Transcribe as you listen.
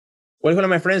Well, hello,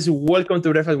 my friends. Welcome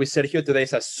to Breakfast with Sergio. Today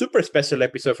is a super special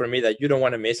episode for me that you don't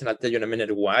want to miss, and I'll tell you in a minute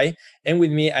why. And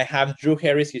with me, I have Drew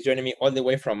Harris. He's joining me all the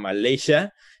way from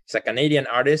Malaysia. He's a Canadian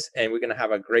artist, and we're going to have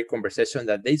a great conversation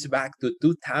that dates back to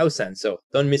 2000. So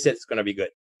don't miss it. It's going to be good.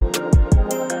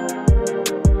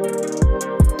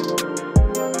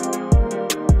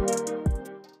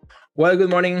 Well,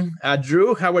 good morning,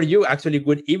 Drew. How are you? Actually,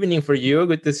 good evening for you.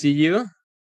 Good to see you.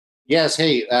 Yes,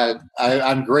 hey,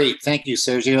 I'm great. Thank you,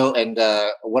 Sergio, and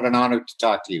what an honor to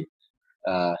talk to you.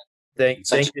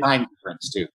 Such a time difference,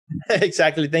 too.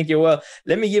 Exactly. Thank you. Well,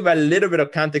 let me give a little bit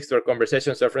of context to our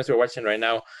conversation so friends who are watching right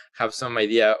now have some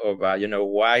idea of,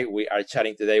 why we are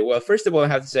chatting today. Well, first of all, I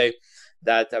have to say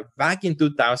that back in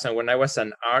 2000, when I was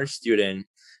an art student,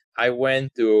 I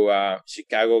went to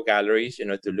Chicago galleries,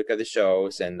 to look at the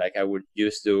shows, and like I would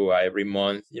used to every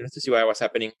month, to see what was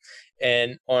happening.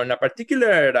 And on a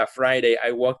particular Friday,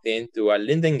 I walked into a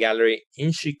Linden Gallery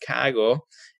in Chicago,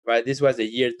 but this was the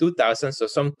year 2000, so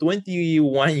some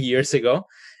 21 years ago.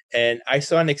 And I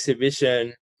saw an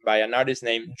exhibition by an artist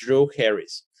named Drew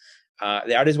Harris.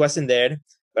 The artist wasn't there,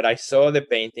 but I saw the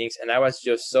paintings, and I was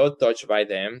just so touched by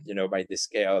them, by the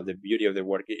scale, the beauty of the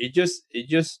work. It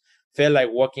just felt like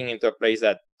walking into a place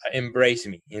that embraced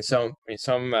me in some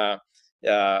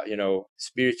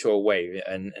spiritual way,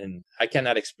 and I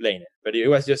cannot explain it, but it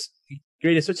was just it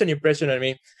created such an impression on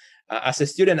me. As a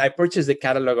student, I purchased the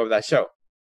catalog of that show,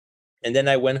 and then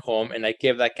I went home and I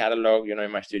kept that catalog,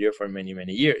 in my studio for many,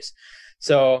 many years.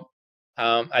 So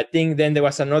I think then there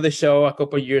was another show a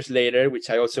couple of years later, which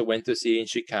I also went to see in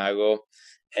Chicago,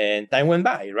 and time went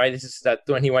by, right? This is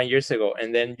 21 years ago.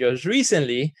 And then just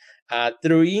recently,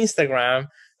 through Instagram,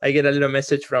 I get a little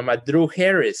message from Drew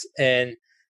Harris, and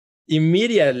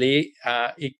immediately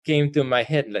it came to my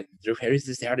head, like, Drew Harris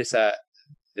is the artist,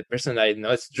 the person I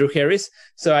know is Drew Harris.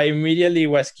 So I immediately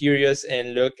was curious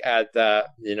and looked at the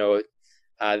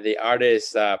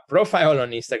artist's profile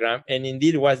on Instagram, and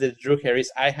indeed was the Drew Harris.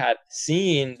 I had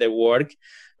seen the work,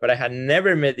 but I had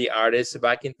never met the artist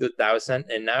back in 2000,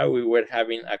 and now we were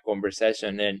having a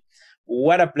conversation. And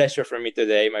what a pleasure for me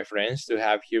today, my friends, to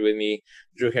have here with me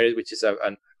Drew Harris, which is a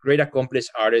great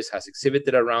accomplished artist, has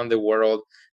exhibited around the world,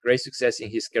 great success in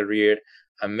his career,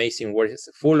 amazing work. It's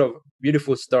full of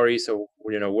beautiful stories of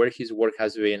where his work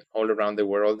has been all around the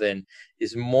world, and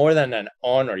it's more than an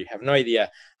honor. You have no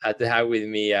idea to have with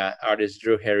me artist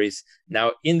Drew Harris,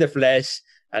 now in the flesh,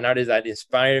 an artist that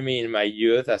inspired me in my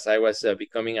youth as I was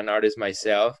becoming an artist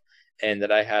myself, and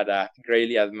that I had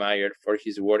greatly admired for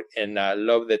his work, and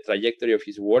love the trajectory of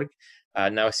his work.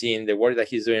 Now seeing the work that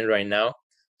he's doing right now,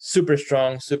 super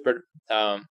strong, super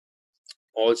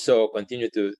also continue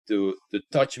to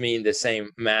touch me in the same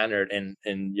manner, and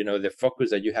the focus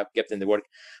that you have kept in the work.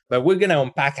 But we're gonna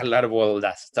unpack a lot of all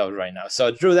that stuff right now. So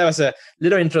Drew, that was a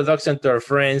little introduction to our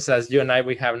friends, as you and I,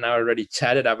 we have now already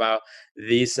chatted about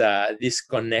this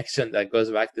connection that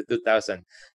goes back to 2000.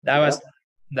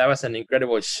 That was an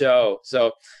incredible show.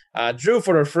 So Drew,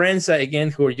 for our friends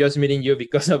again who are just meeting you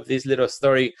because of this little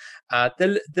story,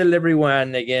 tell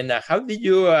everyone again, how did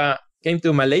you came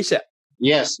to Malaysia?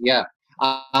 Yes, yeah.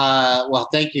 Well,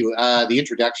 thank you. The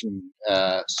introduction,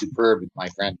 superb, my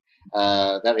friend.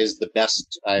 That is the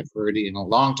best I've heard in a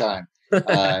long time.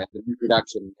 The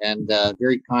introduction, and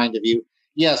very kind of you.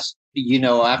 Yes,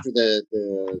 after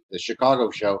the Chicago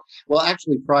show. Well,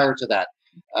 actually, prior to that,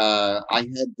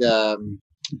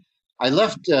 I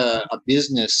left a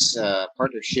business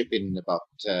partnership in about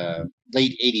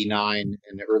late '89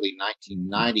 and early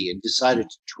 1990, and decided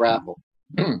to travel.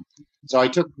 So I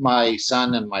took my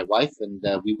son and my wife, and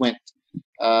we went.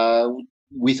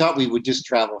 We thought we would just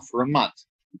travel for a month,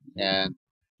 and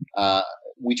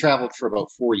we traveled for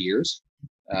about 4 years.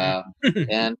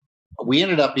 And we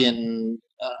ended up in,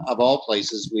 of all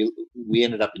places, we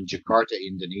ended up in Jakarta,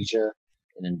 Indonesia,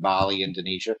 and in Bali,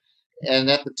 Indonesia. And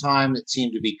at the time, it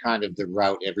seemed to be kind of the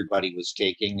route everybody was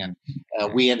taking, and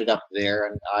we ended up there.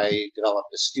 And I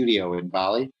developed a studio in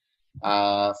Bali.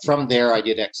 From there, I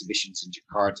did exhibitions in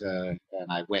Jakarta, and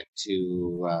I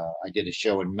did a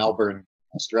show in Melbourne,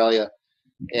 Australia.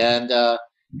 And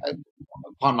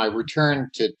upon my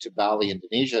return to Bali,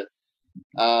 Indonesia,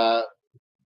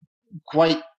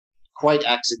 quite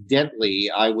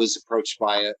accidentally, I was approached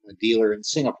by a dealer in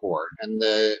Singapore, and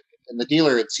the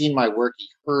dealer had seen my work. He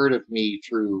heard of me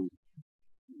through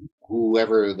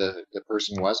whoever the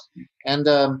person was, and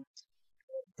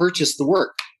purchased the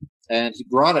work. And he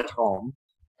brought it home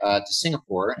to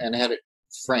Singapore and had it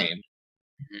framed.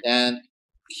 And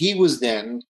he was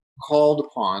then called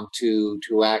upon to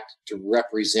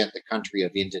represent the country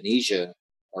of Indonesia,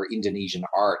 or Indonesian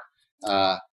art,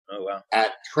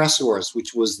 at Tresors,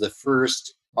 which was the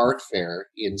first art fair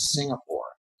in Singapore.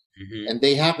 Mm-hmm. And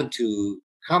they happened to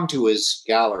come to his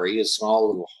gallery, his small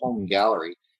little home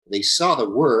gallery. They saw the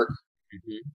work.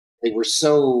 Mm-hmm. They were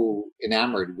so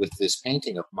enamored with this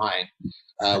painting of mine,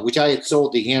 which I had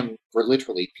sold to him for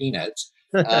literally peanuts.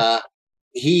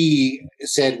 He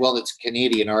said, well, it's a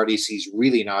Canadian artist. He's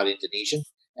really not Indonesian.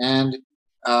 And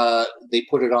they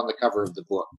put it on the cover of the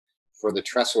book for the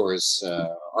Tresors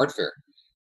art fair.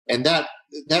 And that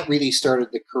really started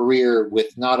the career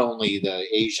with not only the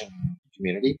Asian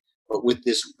community, but with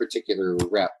this particular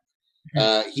rep.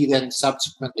 He then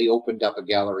subsequently opened up a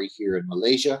gallery here in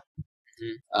Malaysia.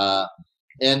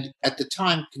 And at the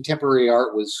time, contemporary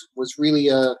art was really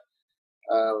it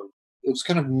was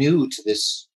kind of new to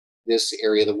this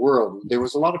area of the world. There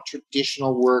was a lot of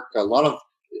traditional work, a lot of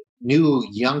new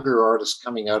younger artists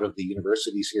coming out of the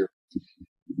universities here,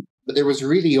 but there was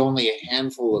really only a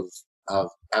handful of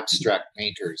abstract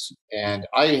painters, and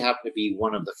I happen to be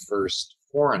one of the first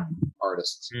foreign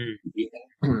artists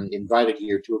invited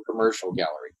here to a commercial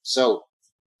gallery. So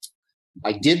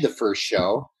I did the first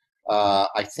show,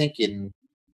 I think in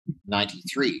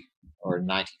 93 or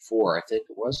 94, I think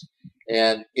it was,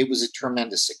 and it was a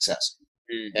tremendous success.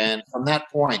 And from that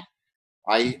point,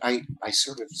 I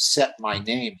sort of set my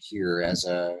name here as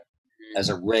a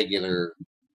regular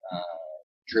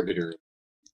contributor,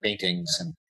 paintings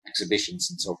and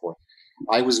exhibitions and so forth.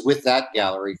 I was with that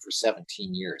gallery for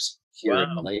 17 years here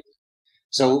in Malaysia.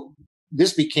 So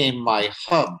this became my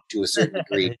hub to a certain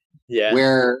degree.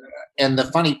 Where, and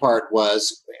the funny part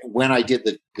was when I did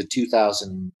the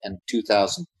 2000 and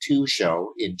 2002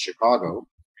 show in Chicago,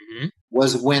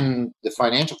 was when the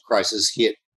financial crisis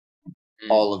hit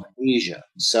all of Asia.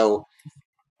 So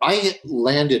I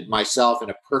landed myself in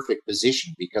a perfect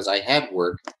position because I had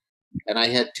work and I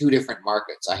had two different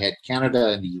markets. I had Canada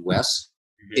and the US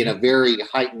in a very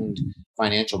heightened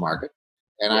financial market,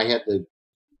 and I had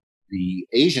the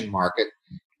Asian market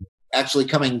actually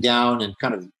coming down and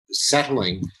kind of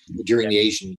settling during the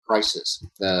Asian crisis,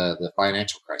 the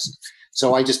financial crisis.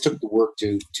 So I just took the work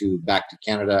to back to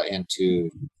Canada and to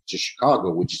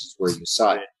Chicago, which is where you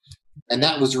saw it. And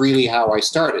that was really how I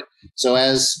started. So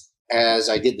as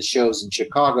I did the shows in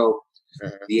Chicago,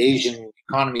 the Asian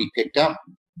economy picked up.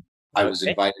 I was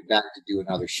invited back to do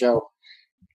another show.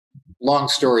 Long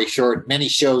story short, many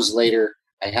shows later,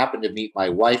 I happened to meet my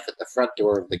wife at the front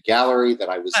door of the gallery that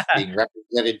I was being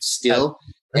represented still.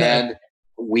 And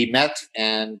we met,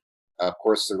 and of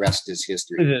course, the rest is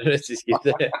history.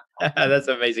 That's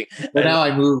amazing. But now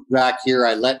I moved back here.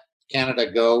 I let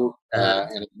Canada go,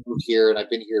 and I moved here, and I've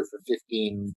been here for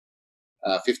 15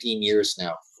 years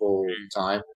now, full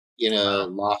time, in a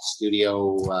loft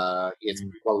studio in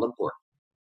Kuala Lumpur.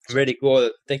 Very cool.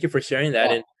 Thank you for sharing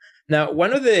that. And now,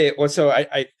 one of the also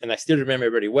I still remember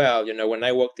very well. When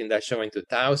I walked in that show in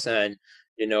 2000,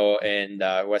 and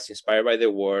was inspired by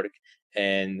the work.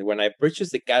 And when I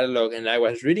purchased the catalog and I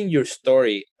was reading your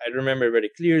story, I remember very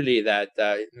clearly that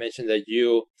it mentioned that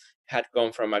you had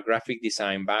come from a graphic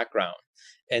design background.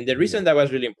 And the reason that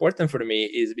was really important for me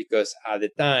is because at the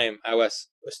time I was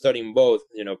studying both,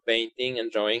 painting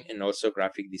and drawing, and also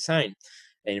graphic design.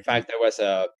 And in fact, I was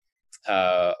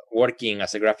working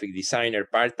as a graphic designer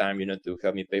part-time, to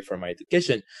help me pay for my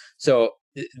education. So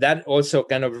that also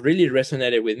kind of really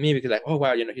resonated with me because oh,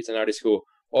 wow, he's an artist who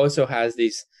also has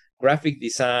this graphic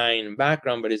design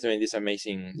background, but is doing this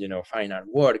amazing, fine art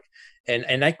work.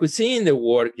 And I could see in the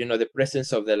work, the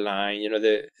presence of the line,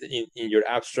 in your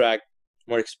abstract,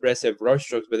 more expressive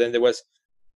brushstrokes, but then there was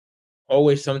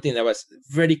always something that was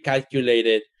very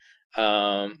calculated,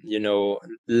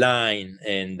 line,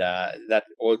 and that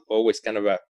always kind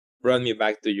of brought me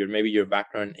back to your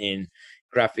background in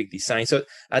graphic design. So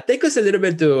take us a little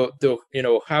bit to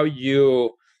how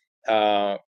you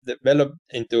developed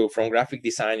from graphic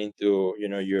design into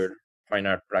your fine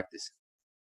art practice.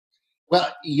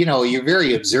 Well, you're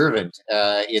very observant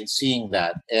in seeing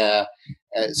that.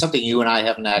 Something you and I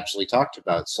haven't actually talked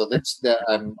about. So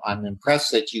I'm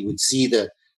impressed that you would see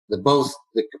both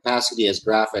the capacity as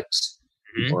graphics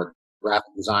or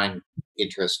graphic design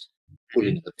interest put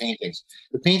into the paintings.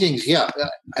 The paintings,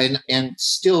 and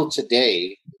still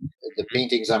today, the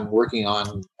paintings I'm working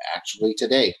on actually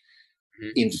today,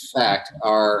 in fact,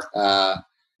 are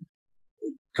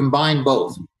combine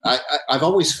both. I've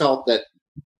always felt that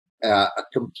a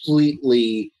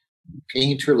completely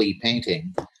painterly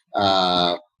painting,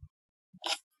 no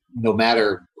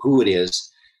matter who it is,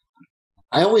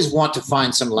 I always want to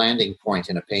find some landing point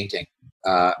in a painting.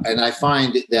 And I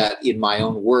find that in my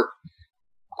own work,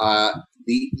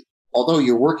 although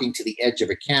you're working to the edge of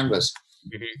a canvas,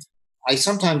 I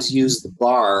sometimes use the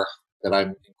bar that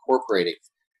I'm incorporating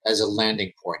as a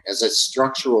landing point, as a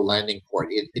structural landing point.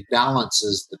 It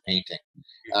balances the painting.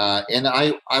 And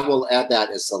I will add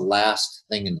that as the last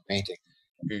thing in the painting.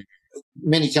 Mhm.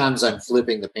 Many times I'm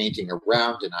flipping the painting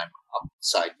around and I'm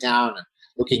upside down and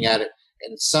looking at it.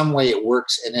 In some way it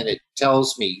works, and then it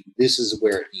tells me this is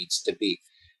where it needs to be.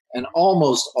 And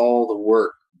almost all the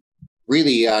work,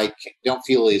 really, I don't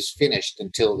feel is finished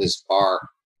until this bar,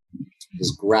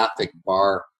 this graphic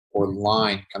bar or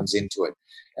line comes into it.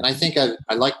 And I think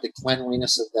I like the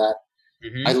cleanliness of that.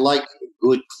 Mhm. I like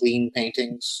good, clean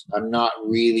paintings. I'm not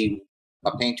really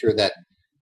a painter that,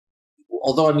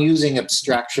 although I'm using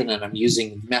abstraction and I'm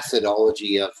using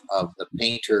methodology of the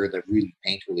painter, the really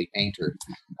painterly painter,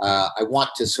 I want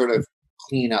to sort of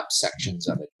clean up sections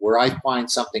of it. Where I find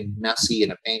something messy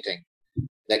in a painting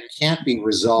that can't be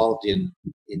resolved in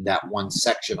that one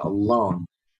section alone,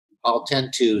 I'll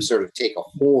tend to sort of take a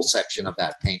whole section of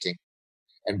that painting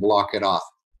and block it off.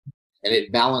 And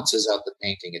it balances out the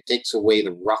painting. It takes away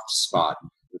the rough spot,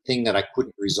 the thing that I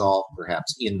couldn't resolve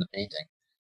perhaps in the painting.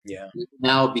 Yeah. It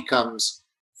now becomes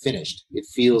finished. It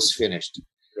feels finished.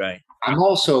 Right. I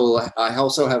also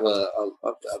have a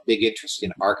big interest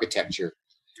in architecture.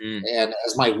 Mm. And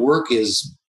as my work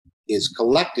is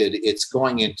collected, it's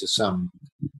going into some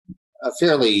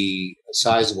fairly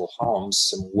sizable homes,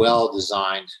 some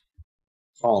well-designed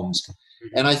homes.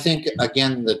 And I think,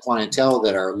 again, the clientele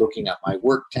that are looking at my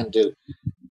work tend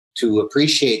to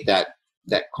appreciate that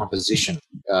composition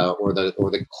or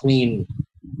the clean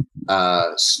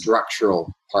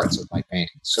structural parts of my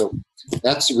painting. So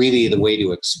that's really the way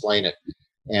to explain it.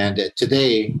 And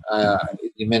today,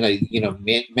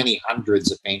 many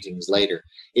hundreds of paintings later,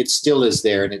 it still is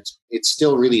there, and it's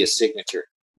still really a signature.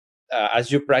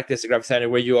 As you practice graphic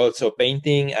design, were you also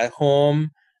painting at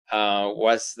home?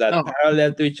 Was that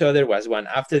parallel to each other? Was one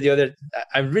after the other?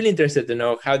 I'm really interested to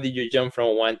know, how did you jump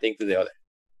from one thing to the other?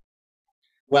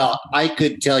 Well, I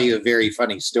could tell you a very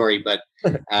funny story, but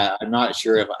I'm not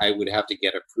sure if I would have to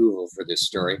get approval for this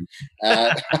story.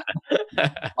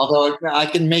 Although I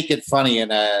can make it funny,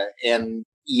 and it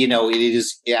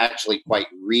is actually quite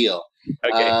real.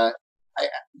 Okay.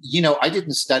 I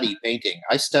didn't study painting.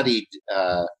 I studied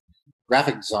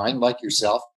graphic design, like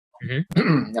yourself,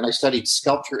 Mm-hmm. and I studied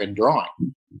sculpture and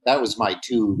drawing. That was my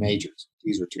two majors.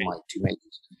 These were my two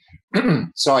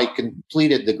majors. So I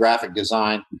completed the graphic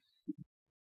design.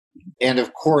 And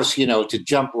of course, to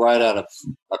jump right out of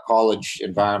a college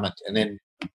environment and then,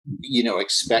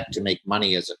 expect to make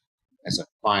money as a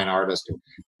fine artist, or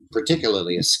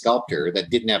particularly a sculptor that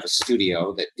didn't have a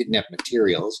studio, that didn't have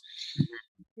materials,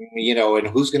 and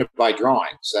who's going to buy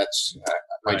drawings? That's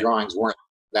my drawings weren't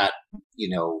that,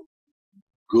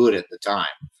 good at the time.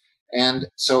 And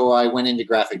so I went into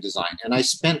graphic design, and I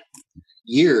spent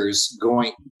years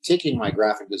taking my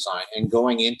graphic design and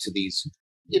going into these,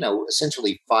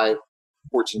 essentially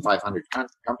Fortune 500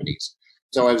 companies.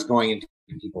 So I was going into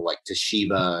people like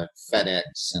Toshiba,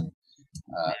 FedEx, and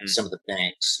some of the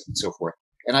banks and so forth.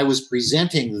 And I was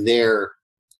presenting their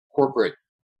corporate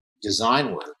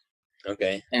design work.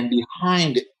 Okay. And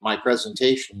behind my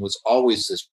presentation was always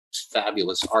this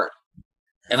fabulous art.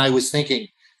 And I was thinking,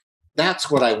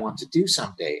 that's what I want to do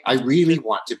someday. I really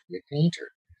want to be a painter.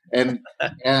 And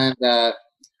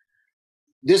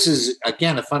this is,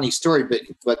 again, a funny story,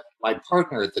 but my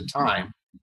partner at the time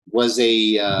was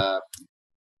a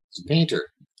painter.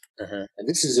 Uh-huh. And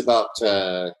this is about,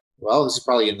 this is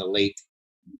probably in the late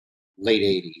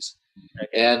 80s. Okay.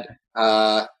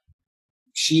 And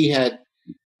she had,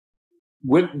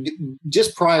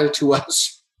 just prior to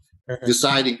us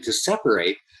deciding to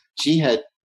separate, she had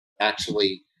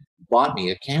actually bought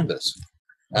me a canvas.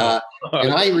 And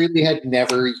I really had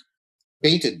never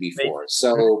painted before.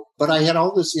 So, but I had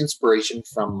all this inspiration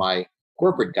from my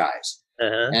corporate guys.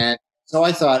 Uh-huh. And so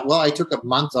I thought, well, I took a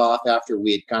month off after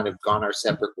we had kind of gone our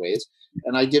separate ways,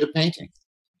 and I did a painting.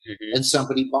 Mm-hmm. And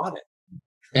somebody bought it.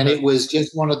 And it was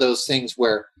just one of those things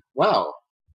where, wow,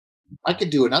 I could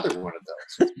do another one of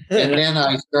those. And then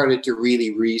I started to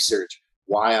really research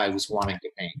why I was wanting to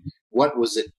paint. What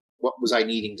was I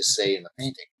needing to say in the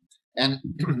painting? And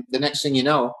the next thing you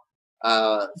know,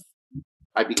 I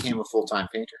became a full-time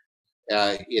painter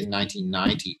in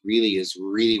 1990. Really is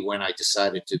when I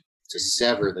decided to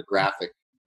sever the graphic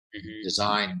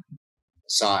design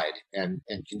side and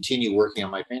continue working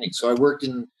on my painting. So I worked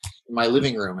in my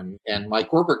living room, and my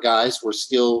corporate guys were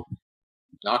still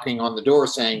knocking on the door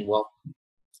saying, well,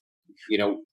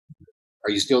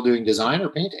 are you still doing design or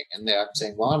painting? And I'm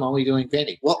saying, well, I'm only doing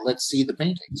painting. Well, let's see the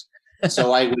paintings.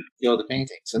 So I would show the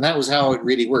paintings, and that was how it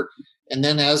really worked. And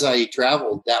then as I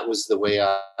traveled, that was the way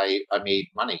I made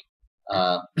money.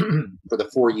 for the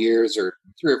 4 years or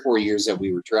 3 or 4 years that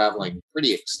we were traveling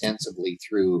pretty extensively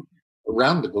through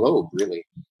around the globe, really.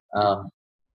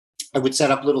 I would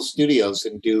set up little studios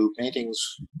and do paintings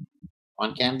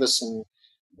on canvas, and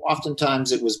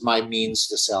oftentimes it was my means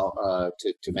to sell,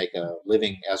 to make a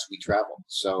living as we traveled.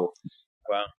 So,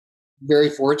 Wow. very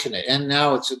fortunate. And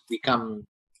now it's become,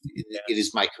 Yeah. it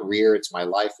is my career, it's my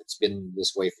life. It's been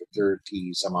this way for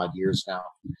 30 some odd years now.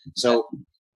 So,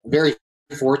 very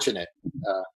fortunate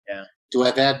Yeah. to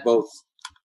have had both.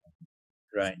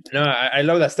 Right. No, I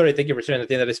love that story. Thank you for sharing. I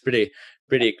think that is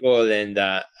pretty cool. And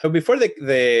before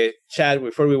the chat,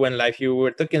 before we went live, you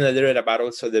were talking a little bit about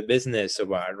also the business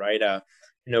of art, right?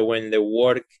 When the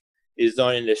work is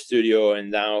done in the studio and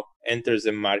now enters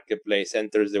the marketplace,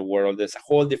 enters the world, there's a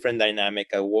whole different dynamic,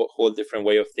 a whole different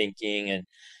way of thinking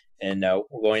and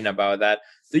going about that.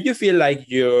 Do you feel like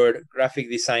your graphic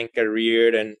design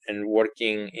career and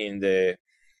working in the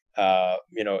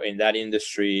in that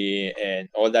industry and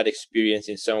all that experience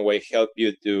in some way help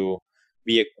you to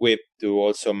be equipped to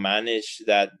also manage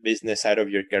that business side of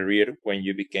your career when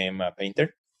you became a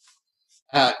painter?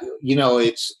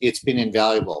 It's been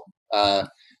invaluable. And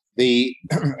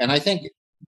I think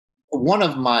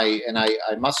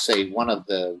I must say, one of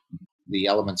the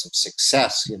elements of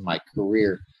success in my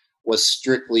career was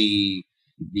strictly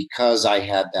because I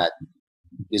had that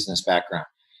business background.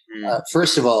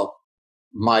 First of all,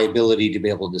 my ability to be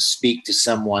able to speak to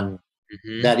someone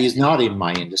that is not in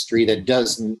my industry, that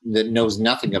knows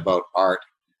nothing about art,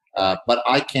 but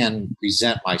I can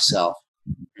present myself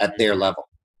at their level.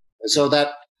 So that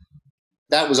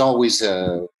was always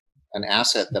an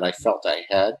asset that I felt I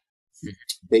had,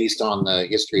 based on the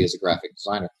history as a graphic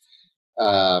designer.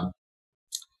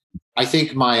 I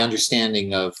think my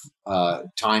understanding of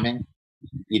timing,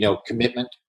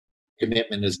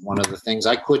 commitment is one of the things.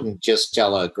 I couldn't just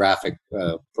tell a graphic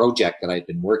project that I'd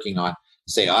been working on,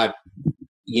 say, I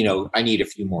need a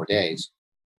few more days.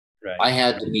 Right. I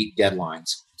had to meet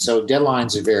deadlines. So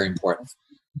deadlines are very important.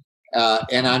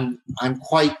 And I'm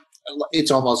quite, it's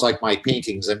almost like my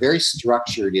paintings. I'm very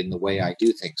structured in the way I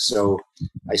do things. So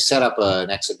I set up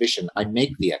an exhibition. I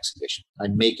make the exhibition. I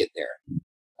make it there.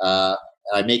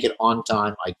 I make it on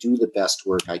time. I do the best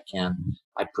work I can.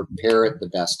 I prepare it the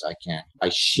best I can. I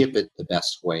ship it the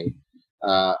best way.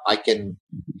 I can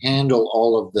handle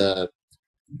all of the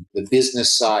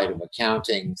business side of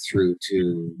accounting through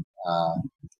to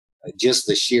just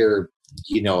the sheer,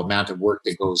 amount of work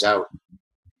that goes out.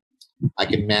 I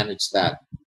can manage that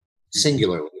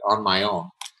singularly on my own.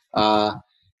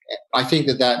 I think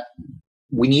that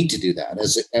we need to do that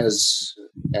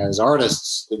as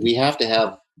artists. We have to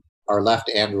have our left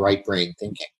and right brain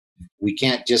thinking. We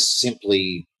can't just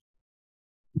simply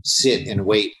sit and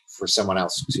wait for someone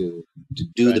else to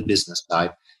do the business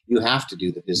side. You have to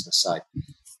do the business side.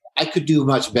 I could do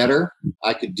much better.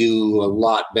 I could do a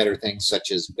lot better things,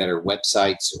 such as better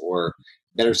websites or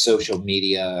better social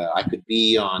media. I could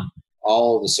be on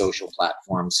all the social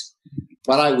platforms,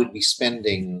 but I would be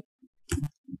spending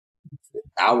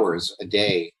hours a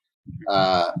day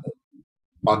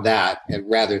on that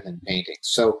rather than painting.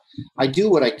 So I do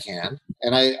what I can,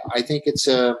 and I think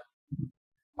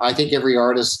I think every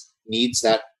artist needs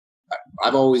that.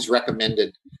 I've always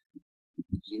recommended,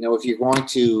 if you're going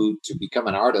to become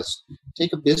an artist,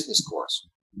 take a business course.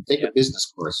 Take a business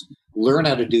course. Learn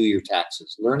how to do your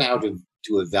taxes. Learn how to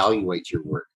evaluate your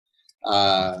work.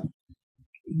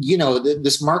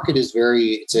 This market is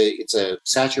it's a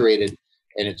saturated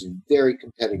and it's a very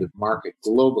competitive market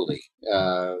globally.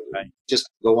 Just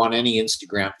go on any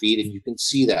Instagram feed and you can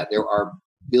see that there are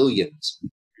billions,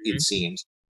 it seems,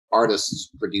 artists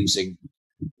producing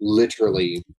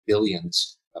literally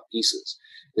billions of pieces.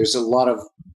 There's a lot of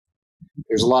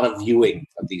viewing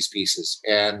of these pieces,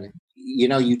 and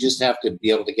you just have to be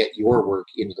able to get your work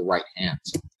into the right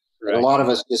hands. Right. And a lot of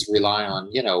us just rely on,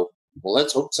 well,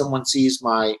 let's hope someone sees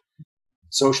my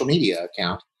social media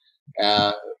account.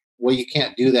 Well, you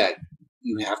can't do that.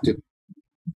 You have to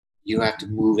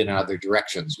move in other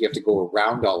directions. You have to go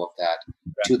around all of that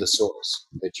to the source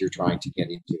that you're trying to get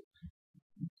into.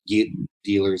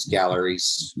 Dealers,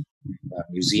 galleries,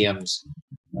 museums.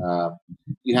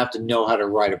 You have to know how to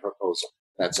write a proposal.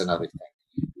 That's another thing.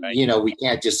 Right. We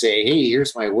can't just say, "Hey,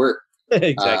 here's my work.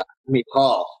 Exactly. Let me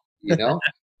call."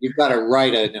 You've got to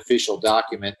write an official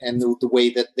document, and the way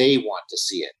that they want to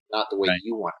see it, not the way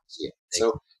you want to see it.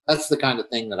 So that's the kind of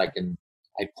thing that I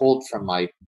pulled from my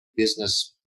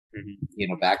business,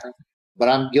 background. But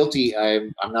I'm guilty.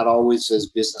 I'm not always as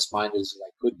business minded as I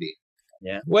could be.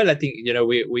 Yeah. Well, I think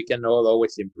we can all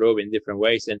always improve in different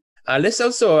ways. And Let's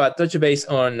also touch base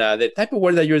on the type of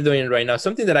work that you're doing right now.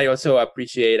 Something that I also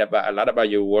appreciate a lot about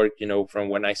your work, from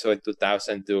when I saw it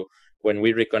 2000 to when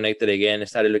we reconnected again,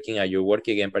 started looking at your work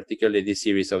again, particularly this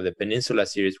series of the Peninsula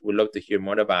series. We'd love to hear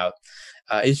more about.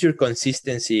 Is your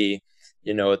consistency,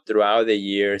 throughout the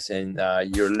years, and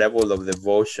your level of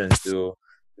devotion to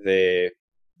the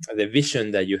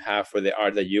vision that you have for the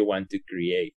art that you want to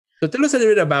create. So tell us a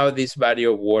little bit about this body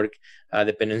of work,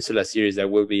 the Peninsula series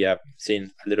that we'll be seeing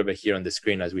a little bit here on the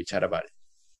screen as we chat about it.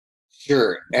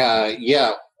 Sure.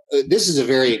 Yeah. This is a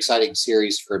very exciting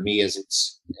series for me, as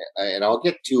it's, and I'll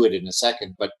get to it in a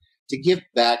second, but to give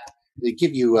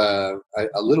you a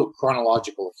little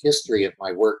chronological history of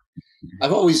my work.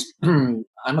 I've always, I'm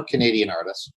a Canadian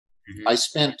artist. Mm-hmm. I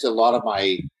spent a lot of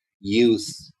my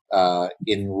youth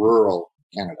in rural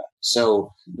Canada,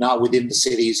 so not within the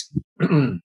cities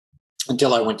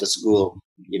until I went to school,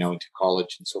 into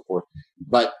college and so forth.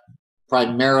 But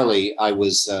primarily, I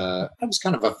was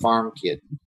kind of a farm kid,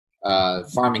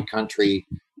 farming country,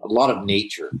 a lot of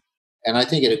nature, and I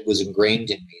think it was ingrained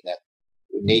in me that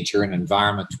nature and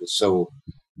environment was so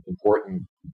important,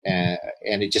 and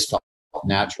it just felt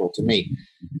natural to me.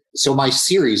 So my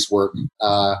series work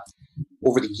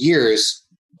over the years,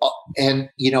 and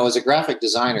as a graphic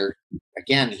designer,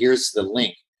 again, here's the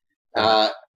link.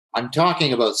 I'm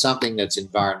talking about something that's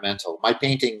environmental. My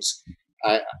paintings,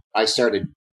 I started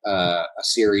a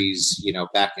series,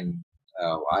 back in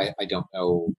I don't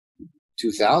know,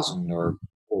 2000 or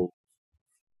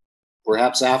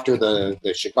perhaps after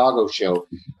the Chicago show.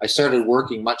 I started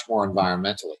working much more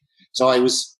environmentally. So I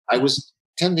was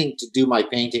tending to do my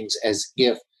paintings as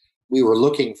if we were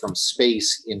looking from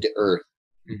space into Earth.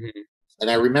 Mm-hmm. And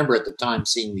I remember at the time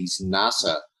seeing these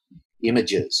NASA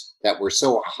images that were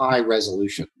so high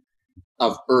resolution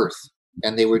of Earth,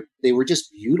 and they were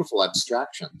just beautiful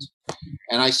abstractions.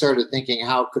 And I started thinking,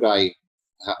 how could I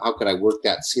work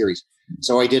that series?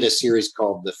 So I did a series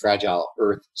called the Fragile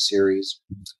Earth series.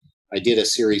 I did a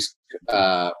series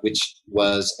which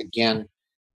was, again,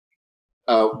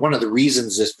 one of the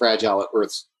reasons this Fragile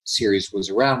Earth series was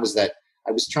around was that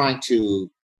I was trying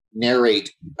to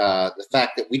narrate the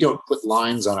fact that we don't put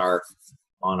lines on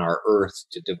our Earth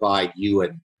to divide you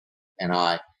and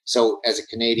I. So as a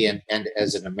Canadian and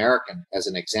as an American, as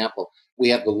an example, we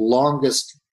have the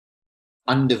longest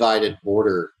undivided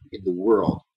border in the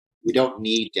world. We don't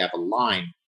need to have a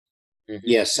line. Mm-hmm.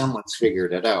 Yes, someone's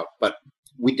figured it out, but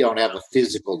we don't have a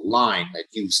physical line that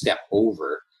you step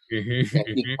over. Mm-hmm.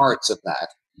 And be parts of that.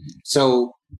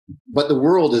 So, but the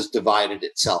world has divided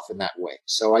itself in that way.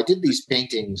 So I did these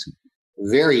paintings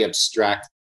very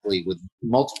abstractly with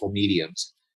multiple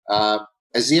mediums,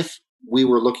 as if we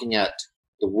were looking at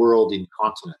the world in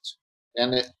continents,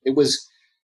 and it was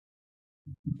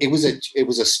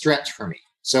a stretch for me.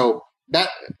 So that,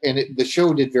 the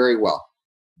show did very well,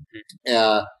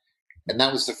 and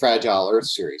that was the Fragile Earth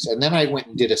series. And then I went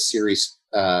and did a series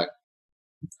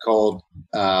called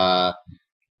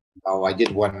I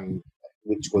did one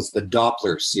which was the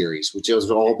Doppler series, which was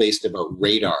all based about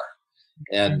radar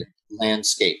and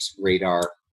landscapes,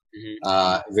 radar,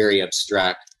 very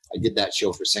abstract. I did that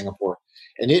show for Singapore.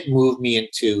 And it moved me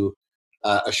into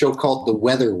a show called The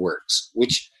Weather Works,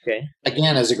 which,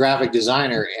 again, as a graphic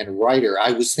designer and writer,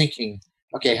 I was thinking,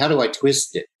 okay, how do I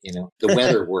twist it? The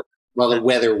weather works. Well, the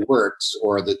weather works,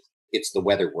 or it's the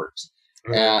weather works.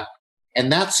 Mm-hmm.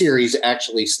 And that series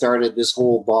actually started this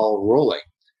whole ball rolling.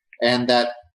 And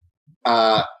that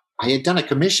I had done a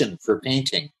commission for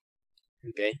painting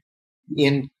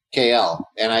in KL,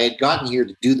 and I had gotten here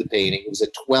to do the painting. It was a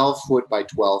 12-foot by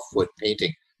 12-foot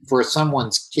painting for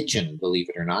someone's kitchen, believe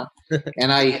it or not.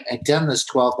 And I had done this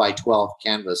 12 by 12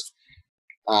 canvas,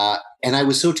 and I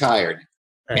was so tired.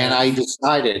 And I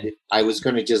decided I was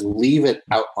going to just leave it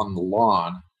out on the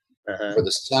lawn for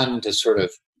the sun to sort of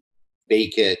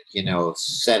bake it,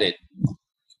 set it.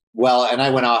 Well, and I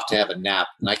went off to have a nap,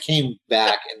 and I came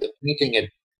back, and the painting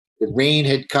the rain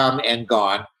had come and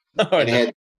gone, and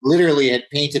had literally had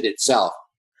painted itself.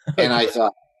 And I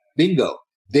thought, bingo,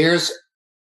 there's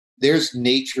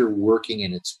nature working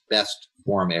in its best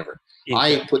form ever. I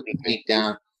had put the paint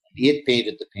down, it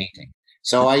painted the painting.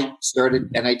 So I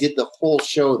started, and I did the whole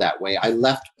show that way. I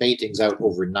left paintings out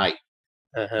overnight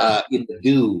in the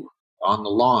dew on the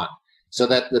lawn, so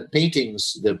that the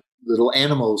paintings, the little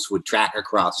animals would track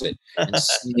across it, and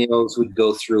snails would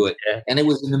go through it. And it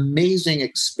was an amazing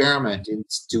experiment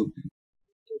into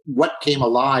what came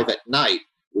alive at night.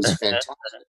 Was fantastic.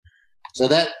 So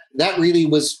that really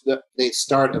was the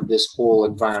start of this whole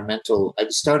environmental. I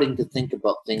was starting to think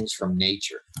about things from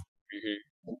nature.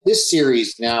 Mm-hmm. This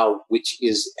series now, which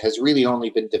has really only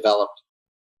been developed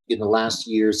in the last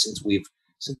year since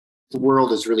the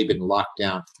world has really been locked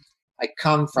down. I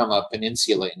come from a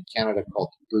peninsula in Canada called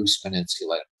the Bruce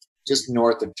Peninsula, just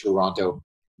north of Toronto.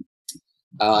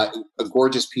 A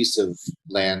gorgeous piece of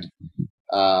land,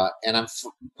 and I'm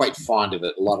quite fond of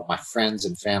it. A lot of my friends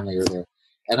and family are there.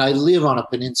 And I live on a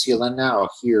peninsula now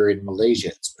here in Malaysia.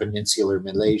 It's peninsular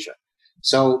Malaysia.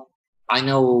 So I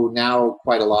know now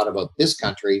quite a lot about this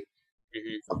country.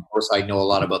 Mm-hmm. Of course, I know a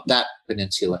lot about that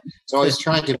peninsula. So I was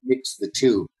trying to mix the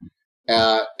two.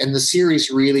 And the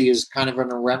series really is kind of a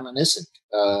reminiscent.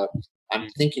 I'm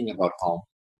thinking about home.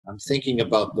 I'm thinking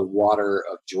about the water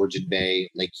of Georgian Bay,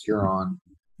 Lake Huron,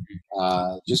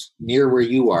 just near where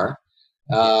you are,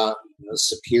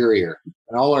 Superior,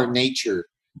 and all our nature,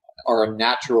 our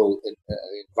natural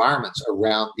environments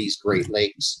around these Great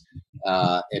Lakes,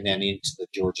 and then into the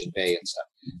Georgian Bay and stuff.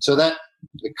 So that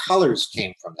the colors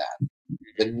came from that.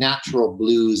 The natural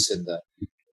blues and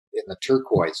the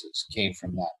turquoises came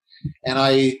from that. And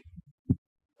I,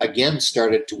 again,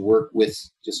 started to work with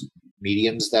just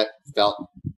mediums that felt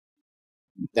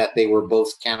that they were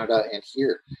both Canada and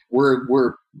here.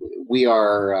 We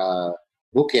are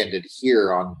bookended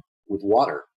here with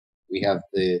water. We have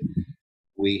the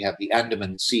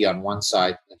Andaman Sea on one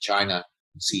side, the China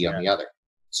Sea on the other.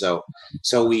 So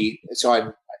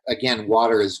I'm, again,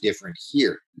 water is different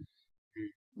here,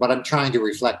 but I'm trying to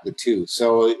reflect the two.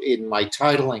 So in my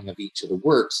titling of each of the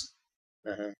works,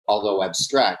 although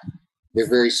abstract, they're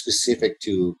very specific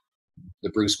to the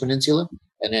Bruce Peninsula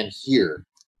and then here.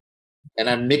 And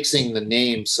I'm mixing the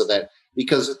names so that,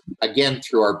 because again,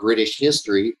 through our British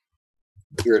history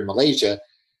here in Malaysia,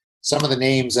 some of the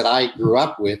names that I grew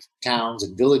up with, towns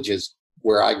and villages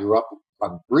where I grew up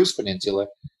on the Bruce Peninsula,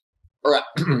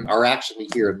 are actually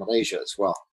here in Malaysia as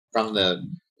well, from the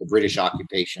British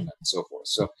occupation and so forth.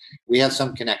 So we have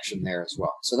some connection there as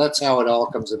well. So that's how it all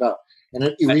comes about. And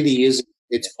it really is,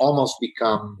 it's almost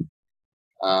become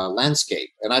landscape.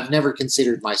 And I've never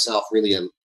considered myself really a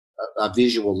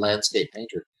visual landscape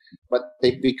painter, but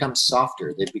they've become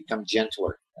softer, they've become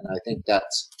gentler. And I think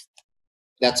that's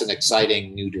an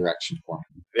exciting new direction for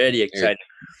me. Very exciting.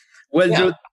 Well, yeah.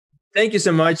 Drew, thank you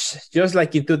so much. Just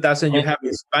like in 2000, you have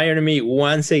inspired me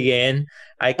once again.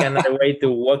 I cannot wait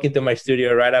to walk into my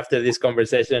studio right after this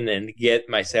conversation and get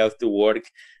myself to work,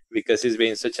 because it's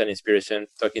been such an inspiration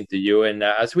talking to you. And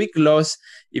as we close,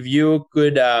 if you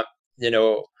could,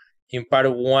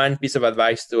 impart one piece of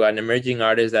advice to an emerging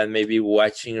artist that may be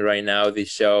watching right now this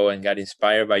show and got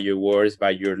inspired by your words, by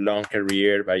your long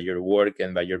career, by your work,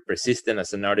 and by your persistence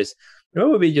as an artist, what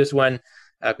would be just one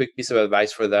quick piece of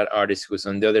advice for that artist who's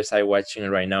on the other side watching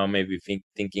right now, maybe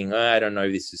thinking, I don't know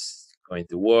if this is going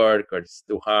to work, or it's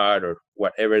too hard, or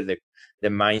whatever the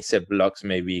mindset blocks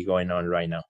may be going on right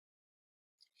now?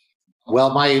 Well,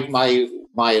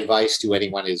 my advice to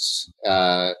anyone is,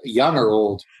 young or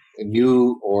old,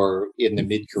 new or in the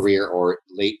mid-career or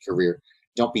late career,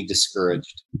 don't be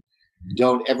discouraged.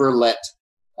 Don't ever let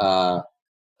a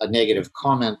negative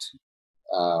comment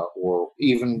or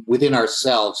even within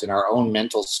ourselves, in our own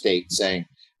mental state, saying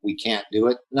we can't do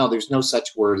it. No, there's no such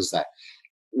word as that.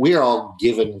 We're all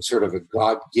given sort of a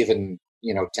God-given,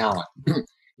 talent.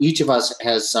 Each of us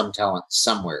has some talent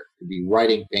somewhere. It could be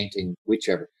writing, painting,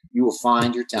 whichever. You will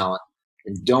find your talent,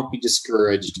 and don't be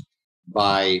discouraged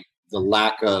by the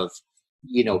lack of,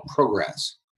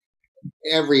 progress.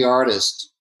 Every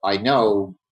artist I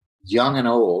know, young and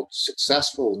old,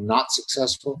 successful, not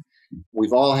successful,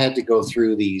 we've all had to go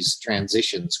through these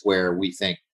transitions where we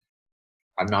think,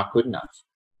 I'm not good enough.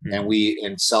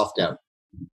 And self-doubt.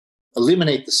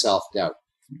 Eliminate the self-doubt.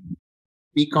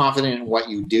 Be confident in what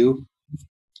you do.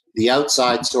 The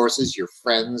outside sources, your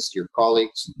friends, your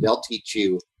colleagues, they'll teach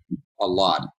you a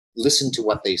lot. Listen to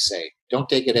what they say. Don't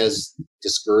take it as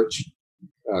discouraged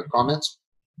comments.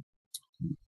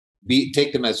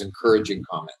 Take them as encouraging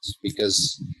comments,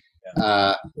 because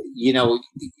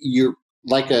you're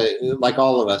like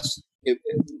all of us.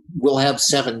 We'll have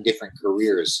 7 different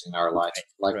careers in our life,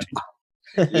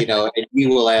 and you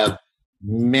will have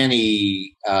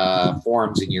many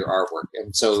forms in your artwork,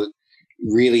 and so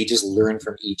really just learn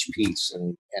from each piece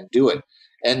and do it.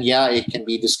 And yeah, it can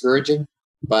be discouraging,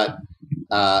 but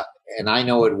and I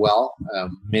know it well.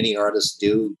 Many artists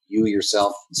do. You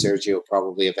yourself, Sergio,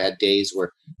 probably have had days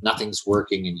where nothing's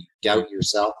working and you doubt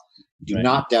yourself. Do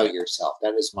not doubt yourself.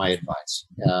 That is my advice.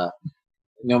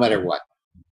 No matter what.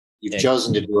 You've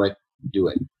chosen to do it, do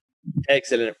it.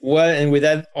 Excellent. Well, and with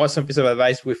that awesome piece of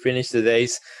advice, we finish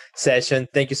today's session.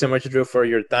 Thank you so much, Drew, for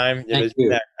your time. Thank It's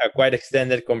been you. a quite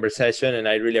extended conversation, and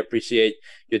I really appreciate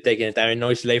you taking the time. I know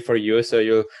it's late for you, so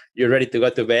you're ready to go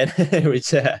to bed,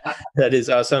 which that is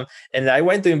awesome. And I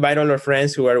want to invite all our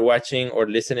friends who are watching or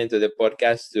listening to the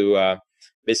podcast to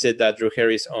visit Drew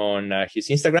Harris on his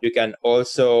Instagram. You can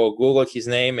also Google his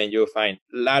name and you'll find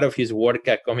a lot of his work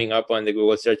coming up on the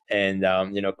Google search, and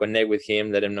connect with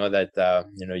him, let him know that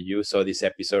you saw this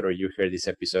episode or you heard this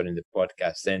episode in the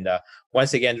podcast. And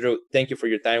once again, Drew, thank you for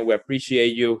your time. We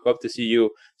appreciate you. Hope to see you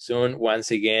soon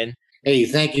once again. Hey,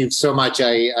 thank you so much.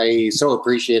 I so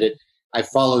appreciate it. I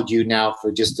followed you now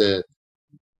for just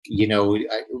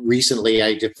recently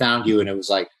I just found you and it was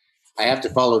like, I have to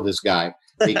follow this guy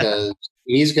because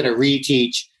he's going to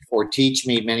reteach or teach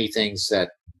me many things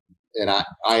that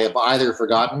I have either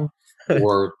forgotten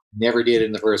or never did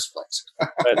in the first place.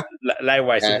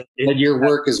 Likewise. And your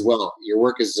work as well. Your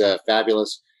work is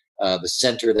fabulous. The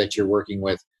center that you're working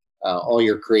with, all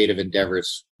your creative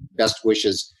endeavors, best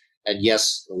wishes. And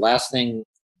yes, the last thing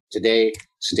today,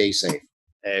 stay safe.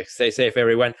 Stay safe,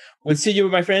 everyone. We'll see you,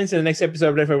 my friends, in the next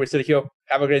episode of Life with Sergio.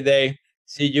 Have a great day.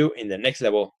 See you in the next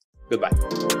level.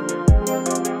 Goodbye.